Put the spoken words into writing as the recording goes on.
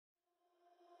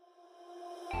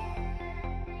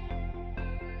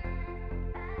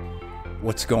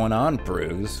What's going on,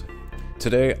 bros?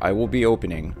 Today I will be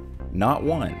opening not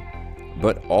one,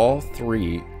 but all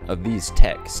three of these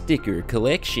tech sticker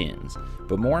collections.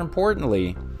 But more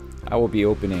importantly, I will be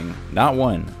opening not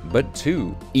one, but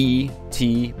two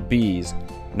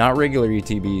ETBs. Not regular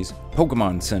ETBs,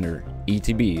 Pokémon Center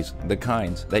ETBs, the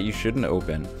kinds that you shouldn't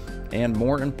open. And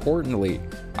more importantly,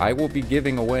 I will be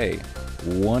giving away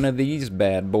one of these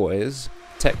bad boys,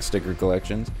 tech sticker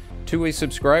collections, to a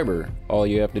subscriber. All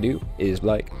you have to do is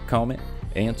like, comment,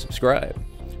 and subscribe.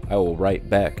 I will write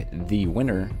back the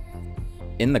winner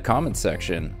in the comment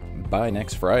section by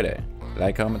next Friday.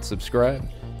 Like, comment, subscribe,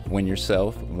 win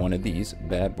yourself one of these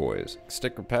bad boys.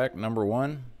 Sticker pack number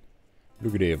one.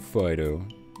 Look at that Fido.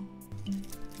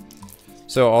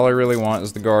 So all I really want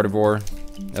is the Gardevoir,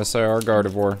 SIR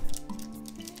Gardevoir.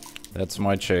 That's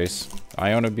my chase.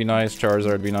 Iona would be nice,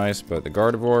 Charizard would be nice, but the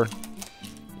Gardevoir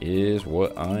is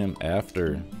what I'm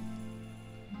after.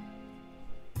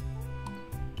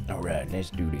 Alright, let's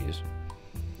do this.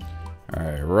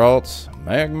 Alright, Ralts,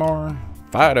 Magmar,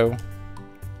 Fido,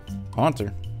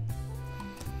 Haunter,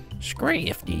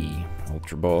 Scrafty,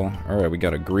 Ultra Ball. Alright, we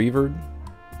got a Greavard,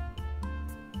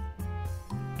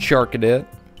 Charcadet,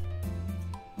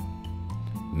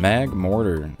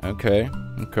 Magmortar. Okay.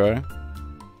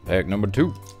 Pack number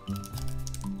 2.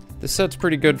 This set's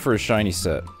pretty good for a shiny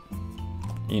set.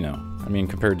 You know, I mean,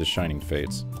 compared to Shining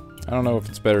Fates. I don't know if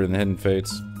it's better than Hidden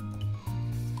Fates.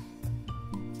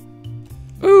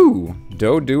 Ooh!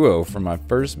 Doduo for my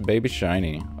first baby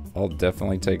shiny. I'll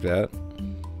definitely take that.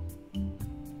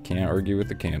 Can't argue with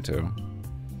the Kanto.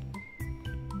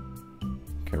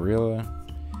 Karela.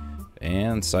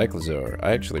 And Cyclizar.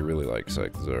 I actually really like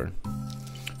Cyclizar.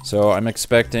 So I'm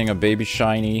expecting a baby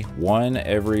shiny one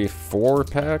every 4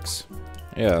 packs.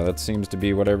 Yeah, that seems to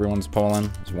be what everyone's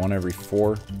pulling. It's one every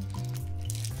 4.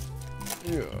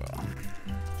 Yeah.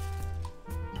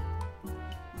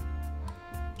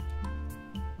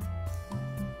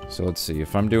 So let's see.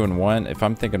 If I'm doing one, if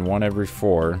I'm thinking one every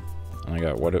 4, and I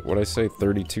got what I say,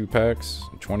 32 packs,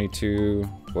 22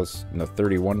 plus no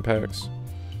 31 packs.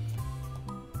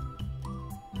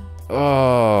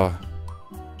 Oh,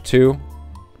 two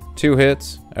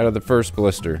hits out of the first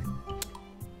blister.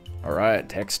 Alright,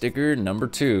 tech sticker number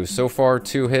 2. So far,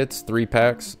 2 hits, 3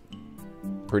 packs.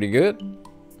 Pretty good.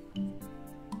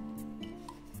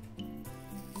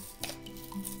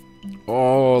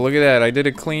 Oh, look at that. I did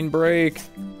a clean break.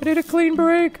 I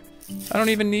don't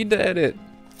even need to edit.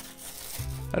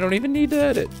 I'm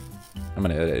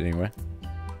gonna edit anyway.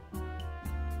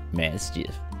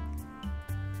 Mischief.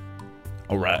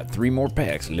 Alright, 3 more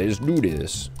packs. Let's do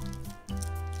this.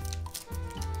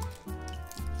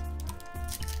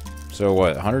 So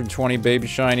what, 120 baby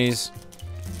shinies,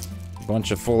 a bunch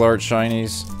of full art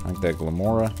shinies, like that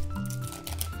Glamora.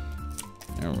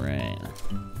 Alright.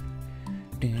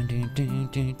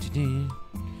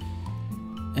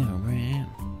 Alright.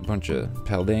 A bunch of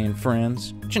Paldean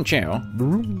friends.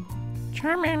 Chinchou.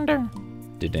 Charmander.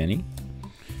 Dedenne.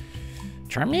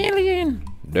 Charmeleon.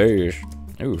 Dash.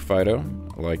 Ooh, Fido.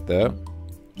 I like that.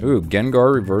 Ooh,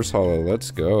 Gengar Reverse Holo.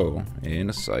 Let's go. And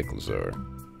a Cyclizar.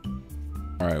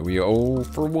 Alright, we 0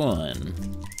 for 1.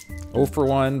 0 for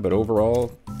 1, but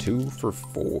overall, 2 for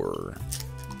 4.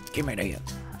 Give me that.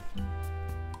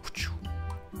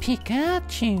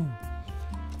 Pikachu.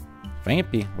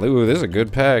 Vampy. Ooh, this is a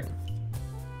good pack.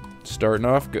 Starting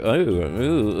off good.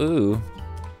 Ooh.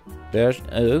 Dash.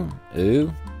 Ooh.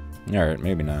 Alright,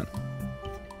 maybe not.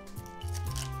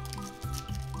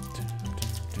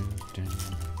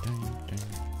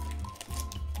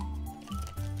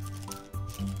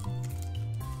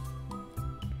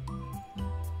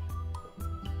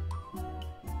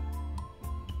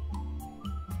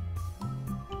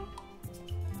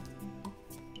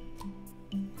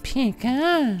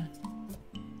 Pika.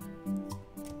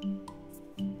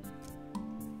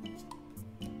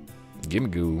 Gimme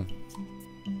goo.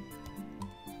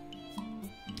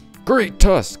 Great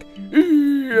Tusk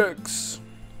EX.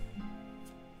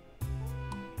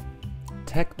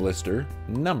 Tech Blister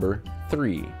number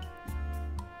 3.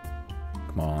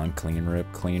 Come on, clean rip.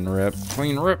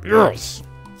 Yes,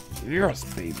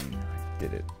 baby. I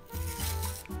did it.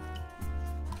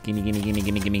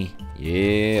 Gimme.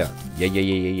 Yeah.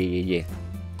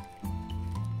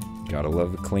 Gotta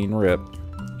love the clean rip.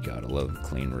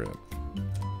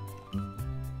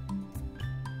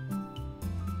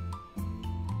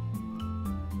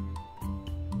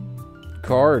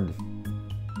 Card.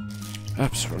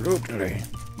 Absolutely.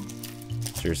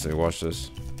 Seriously, watch this.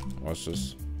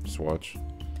 Just watch.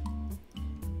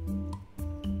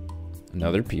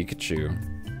 Another Pikachu.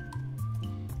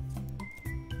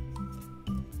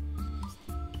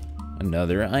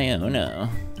 Another Iona.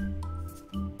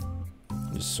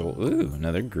 Just sold. Ooh,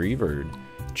 another Greavard.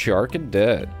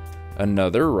 Charcadet.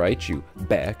 Another Raichu.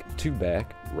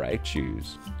 Back-to-back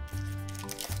Raichus.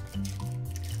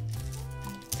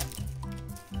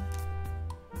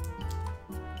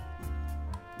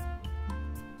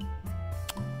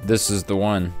 This is the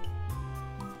one.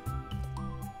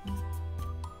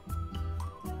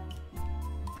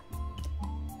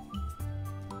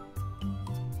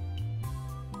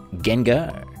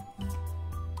 Gengar.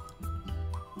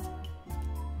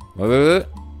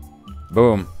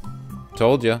 Boom.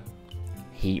 Told ya.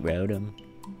 Heat rode him.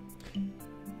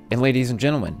 And ladies and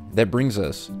gentlemen, that brings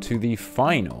us to the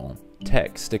final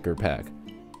tech sticker pack.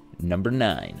 Number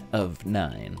 9 of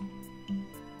 9.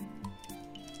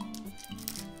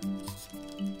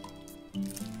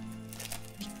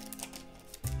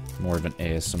 More of an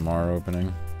ASMR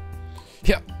opening.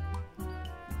 Yeah.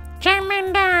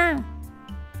 Charmander.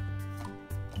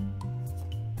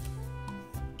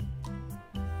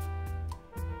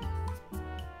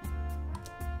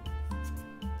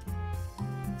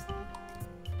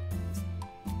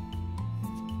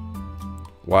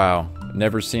 Wow,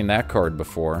 never seen that card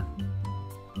before.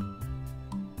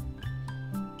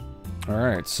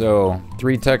 Alright, so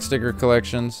 3 tech sticker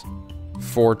collections,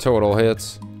 4 total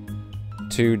hits,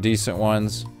 2 decent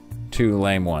ones, 2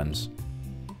 lame ones.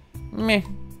 Meh.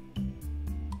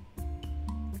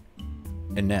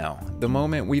 And now, the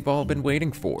moment we've all been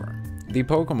waiting for, the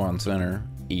Pokemon Center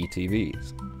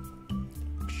ETBs.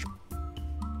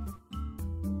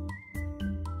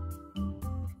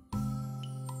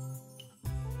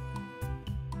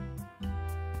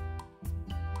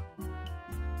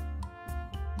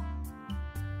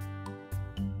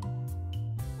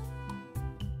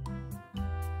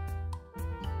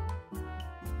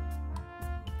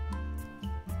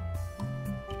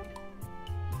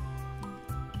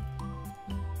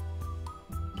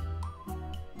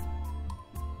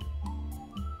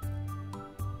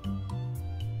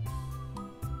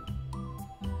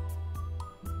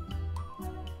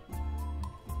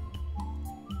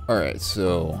 Alright,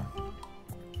 so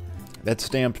that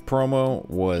stamped promo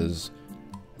was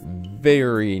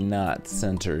very not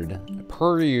centered,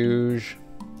 per usual.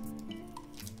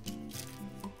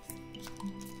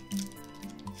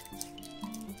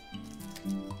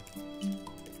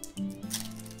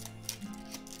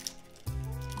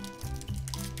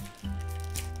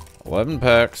 $11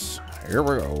 packs, here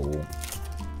we go.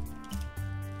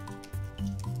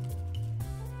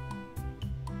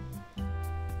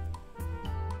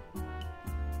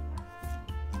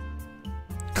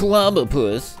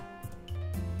 Clobopus.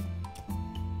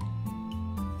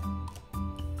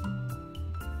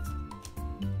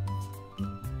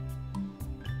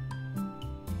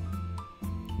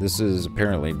 This is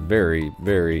apparently very,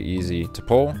 very easy to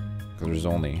pull, because there's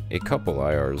only a couple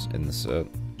IRs in the set.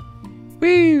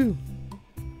 Woo!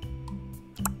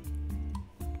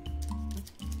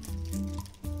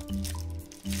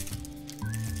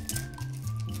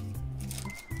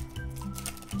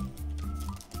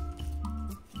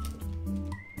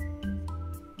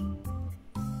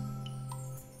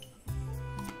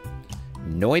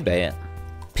 Noibat.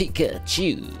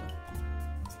 Pikachu.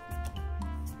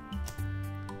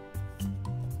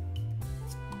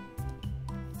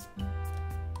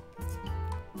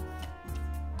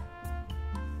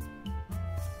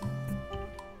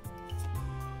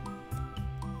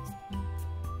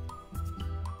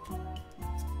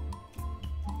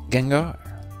 Gengar.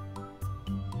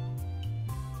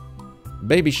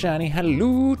 Baby Shiny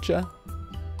Halucha.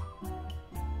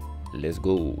 Let's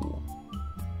go.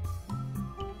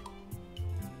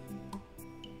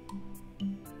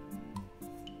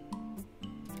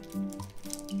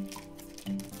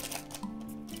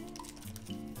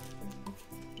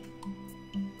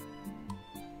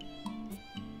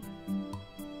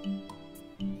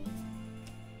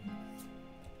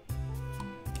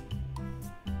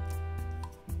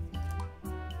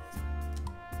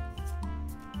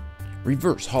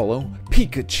 Reverse Hollow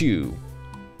Pikachu.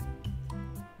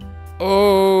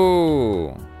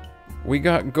 Oh, we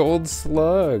got Gold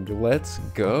Slug. Let's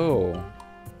go.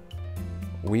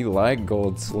 We like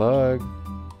Gold Slug.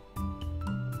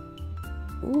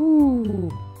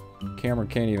 Ooh, camera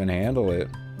can't even handle it.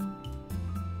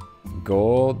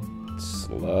 Gold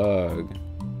Slug.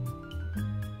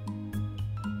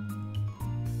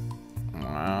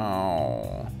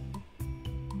 Wow.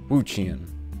 Wu-Chin.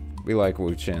 We like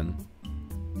Wu-Chin.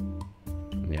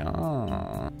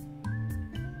 Yeah.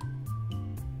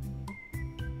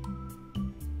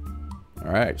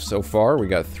 Alright, so far we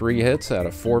got 3 hits out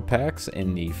of 4 packs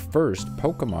in the first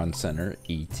Pokemon Center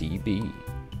ETB.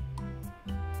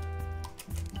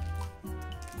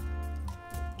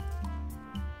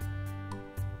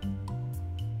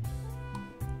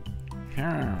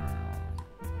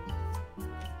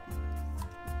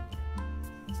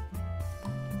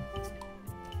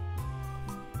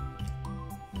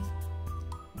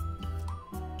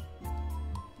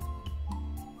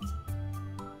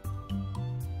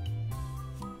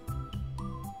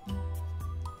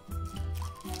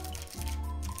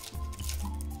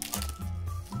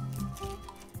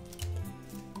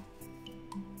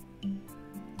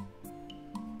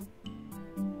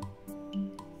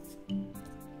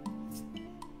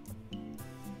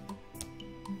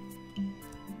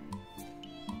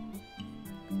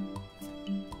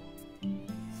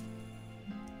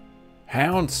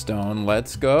 Houndstone,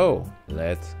 let's go.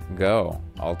 Let's go.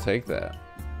 I'll take that.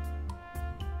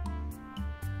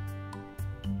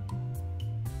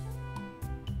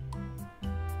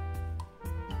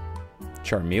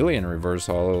 Charmeleon reverse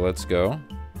holo, let's go.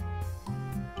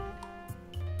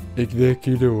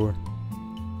 Executor.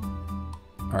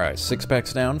 Alright, 6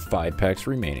 packs down, 5 packs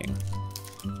remaining.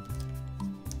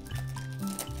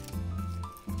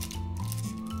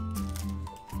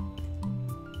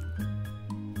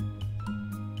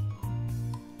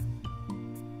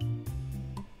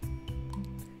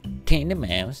 Candy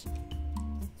Mouse.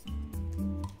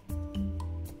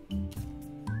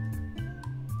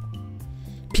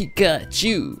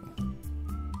 Pikachu.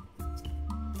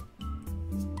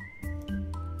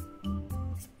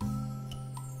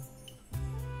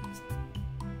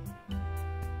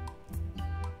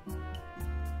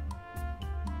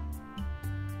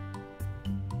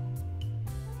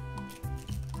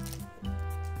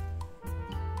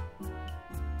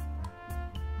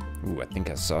 Ooh, I think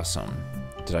I saw something.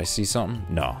 Did I see something?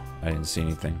 No, I didn't see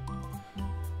anything.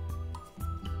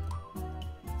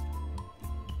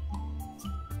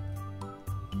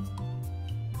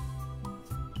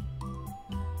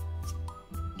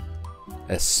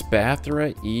 A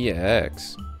Spathra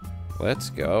EX. Let's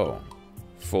go.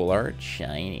 Full art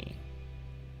shiny.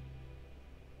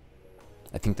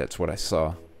 I think that's what I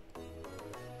saw.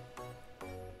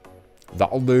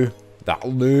 That'll do.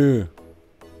 That'll do.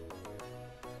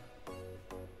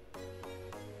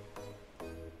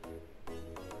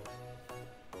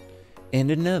 And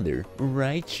another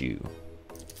Raichu.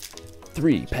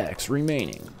 3 packs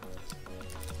remaining.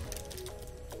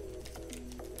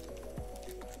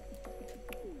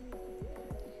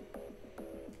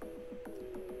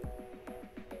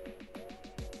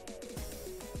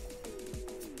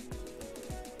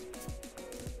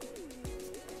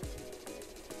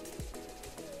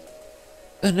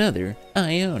 Another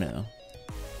Iono.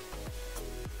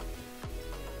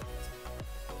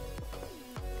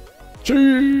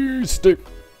 Cheese stick.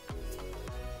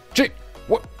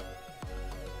 What?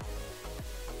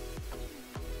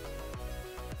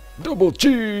 Double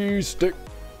cheese stick.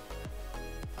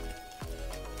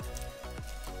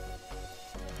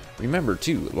 Remember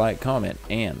to like, comment,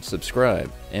 and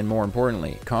subscribe. And more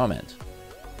importantly, comment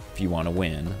if you want to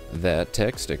win that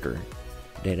tech sticker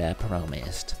that I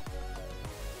promised.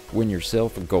 Win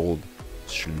yourself a gold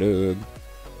slug.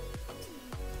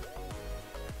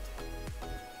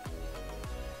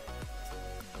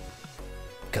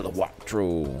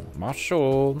 Kilowattrol,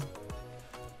 Marshall.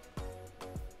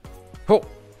 Oh,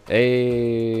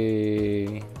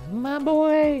 hey, my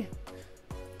boy.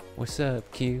 What's up,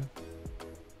 Q?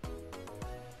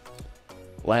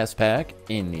 Last pack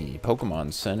in the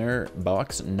Pokémon Center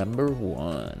box number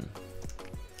 1.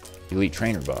 Elite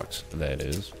Trainer box, that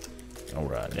is.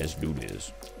 Alright, let's do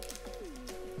this.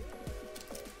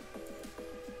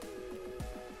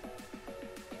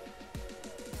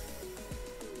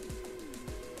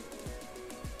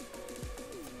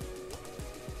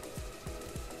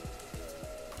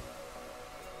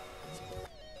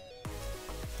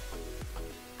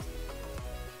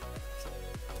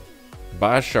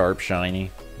 Buy Sharp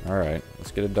shiny. Alright,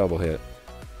 let's get a double hit.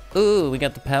 Ooh, we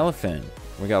got the Palafin.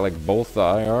 We got like both the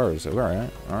IRs.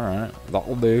 Alright,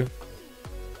 that'll do.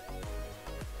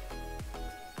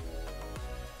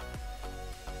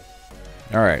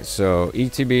 Alright, so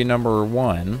ETB number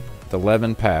 1, the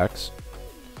 11 packs.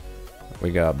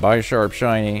 We got Bisharp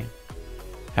shiny,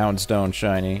 Houndstone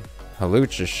shiny,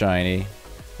 Halucha shiny,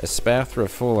 Espathra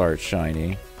full art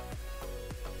shiny,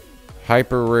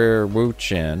 hyper rare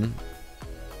Wuchin,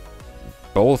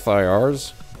 both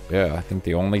IRs. Yeah, I think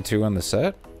the only 2 in the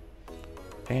set,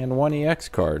 and 1 EX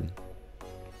card.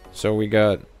 So we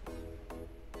got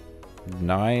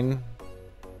 9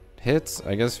 hits,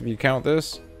 I guess, if you count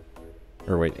this.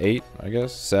 Or wait, 8, I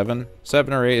guess. 7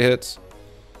 or 8 hits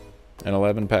and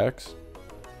 11 packs.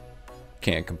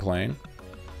 Can't complain.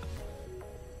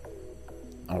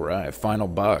 Alright, final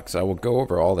box. I will go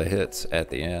over all the hits at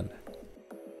the end.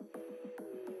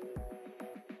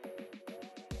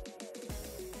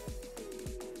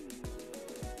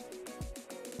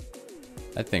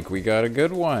 I think we got a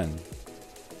good one.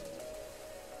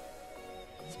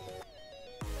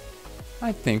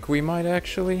 I think we might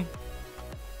actually.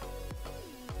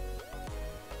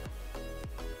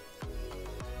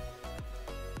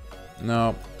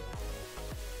 No.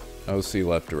 OC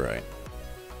left to right.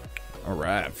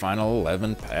 Alright, final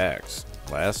 11 packs.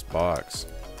 Last box.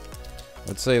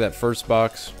 Let's say that first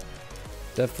box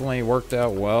definitely worked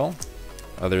out well.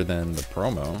 Other than the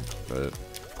promo, but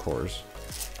of course.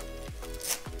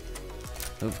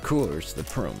 Of course, the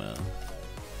promo.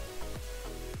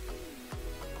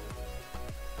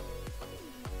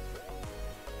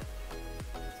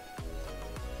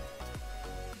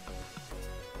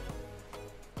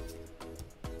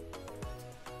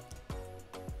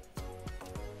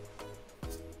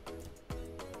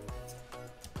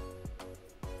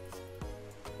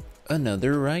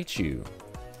 Another Raichu.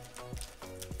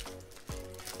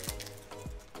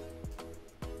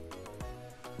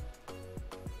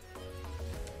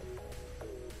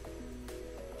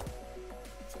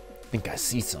 I think I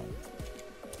see some.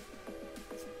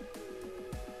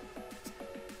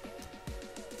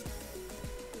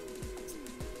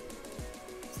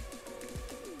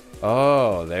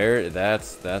 Oh, there,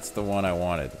 that's the one I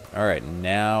wanted. All right,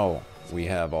 now we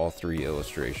have all 3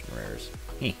 illustration rares.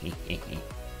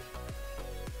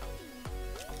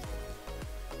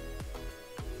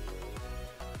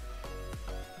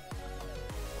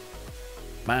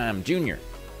 Mom, Junior.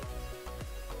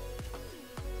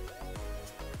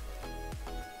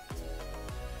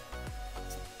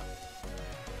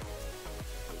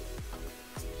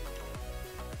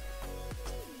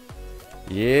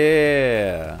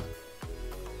 Yeah.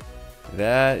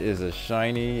 That is a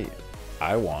shiny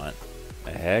I want.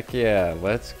 Heck yeah,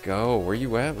 let's go. Where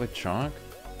you at, Lechonk?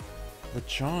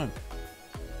 Lechonk.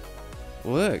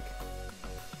 Look.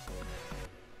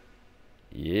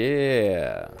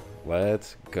 Yeah.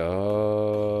 Let's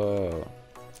go.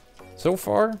 So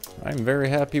far, I'm very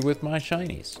happy with my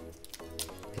shinies.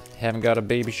 Haven't got a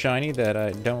baby shiny that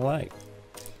I don't like.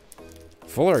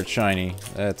 Full art shiny,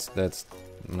 that's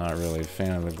not really a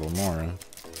fan of the Glamora.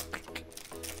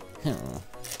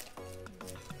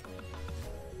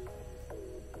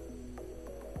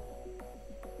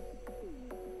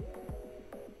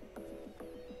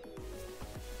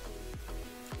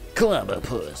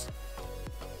 Clubopus.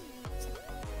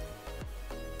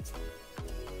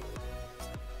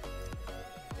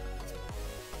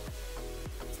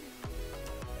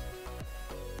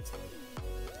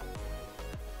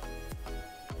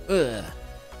 Ugh.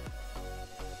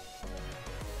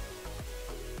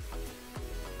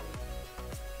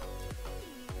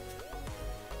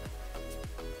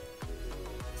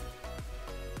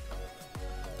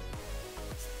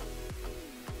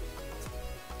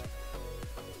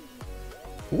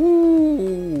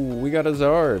 Ooh, we got a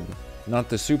Zard. Not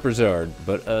the Super Zard,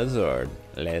 but a Zard.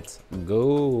 Let's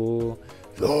go.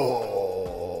 Go.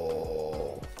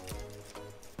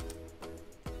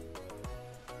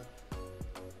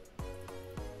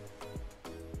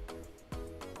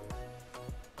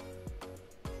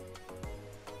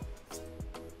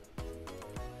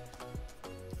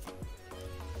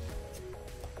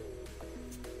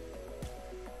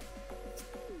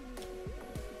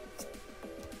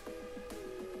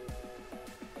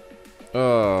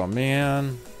 Oh,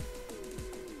 man.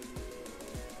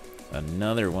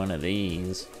 Another one of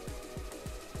these.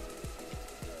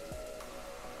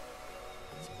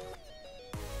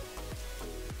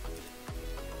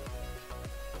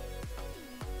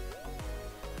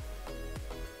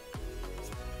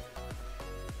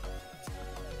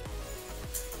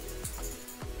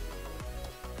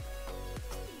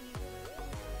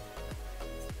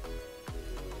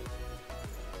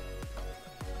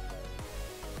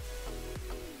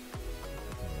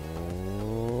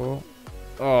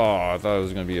 Oh, I thought it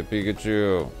was gonna be a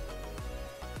Pikachu.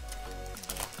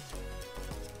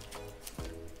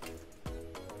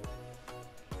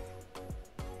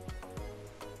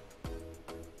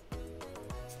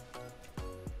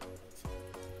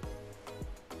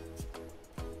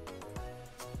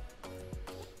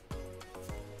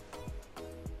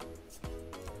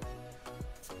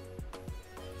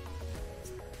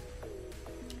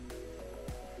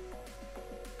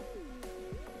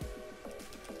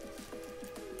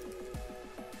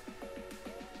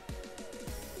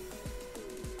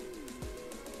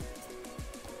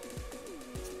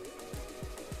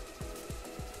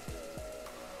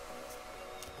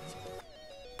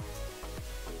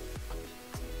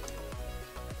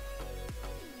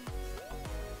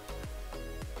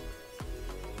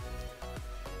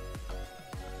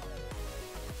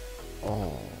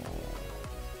 Oh.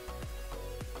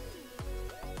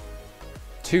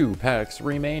 2 packs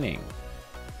remaining.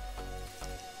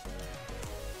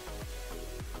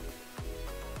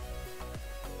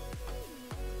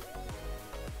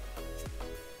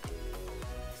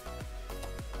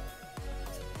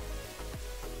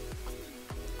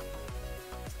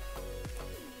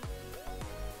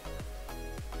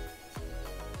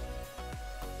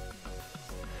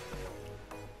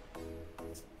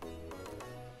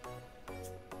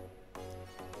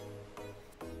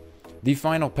 The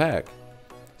final pack.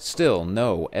 Still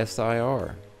no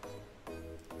SIR.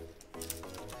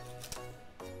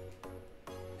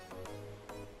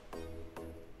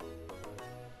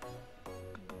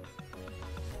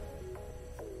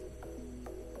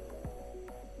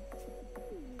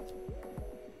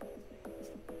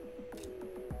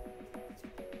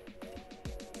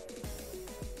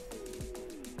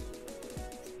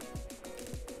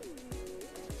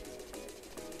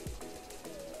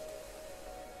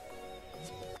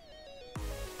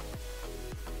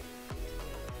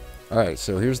 Alright,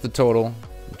 so here's the total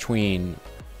between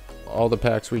all the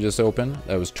packs we just opened.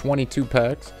 That was 22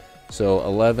 packs. So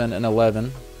 11 and 11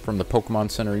 from the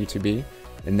Pokemon Center ETB,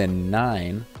 and then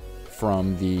 9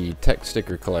 from the tech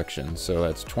sticker collection. So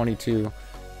that's 22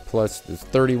 plus the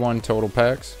 31 total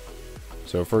packs.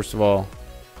 So first of all,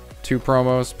 2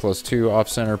 promos plus 2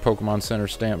 off-center Pokemon Center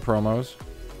stamp promos.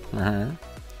 And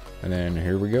then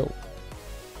here we go.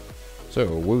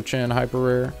 So Wu-Chen Hyper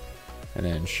Rare, and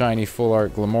then Shiny Full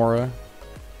Art Glamora,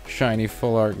 Shiny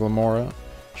Full Art Glamora,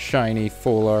 Shiny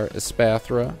Full Art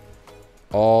Espathra,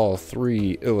 all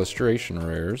 3 illustration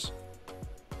rares.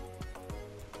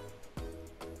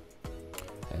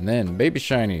 And then Baby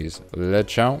Shinies,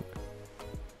 Lechonk,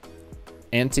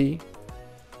 Anti,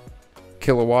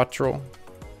 Kilowattrel,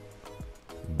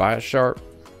 Bisharp,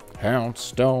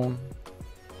 Houndstone,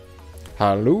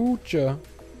 Hawlucha,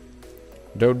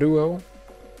 Doduo.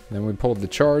 Then we pulled the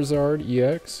Charizard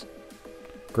EX,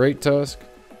 Great Tusk,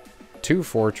 2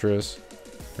 Fortress,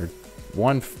 or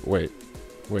 1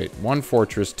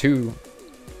 Fortress, 2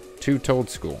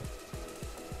 Toadscool.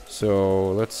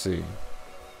 So let's see.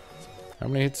 How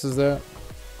many hits is that?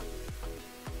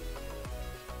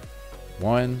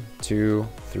 1, 2,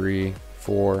 3,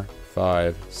 4,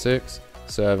 5, 6,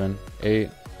 7, 8,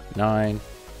 9,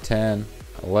 10,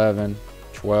 11,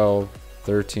 12,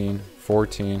 13,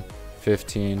 14,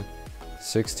 15,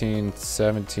 16,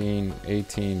 17,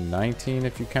 18, 19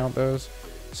 if you count those.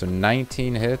 So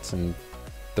 19 hits and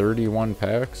 31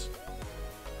 packs.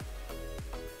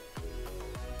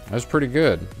 That's pretty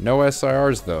good. No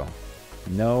SIRs though.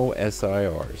 No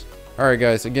SIRs. Alright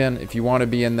guys, again, if you want to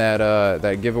be in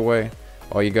that giveaway,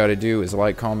 all you got to do is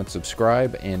like, comment,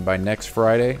 subscribe, and by next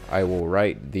Friday, I will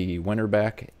write the winner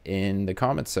back in the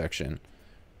comments section.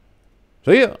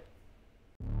 See ya!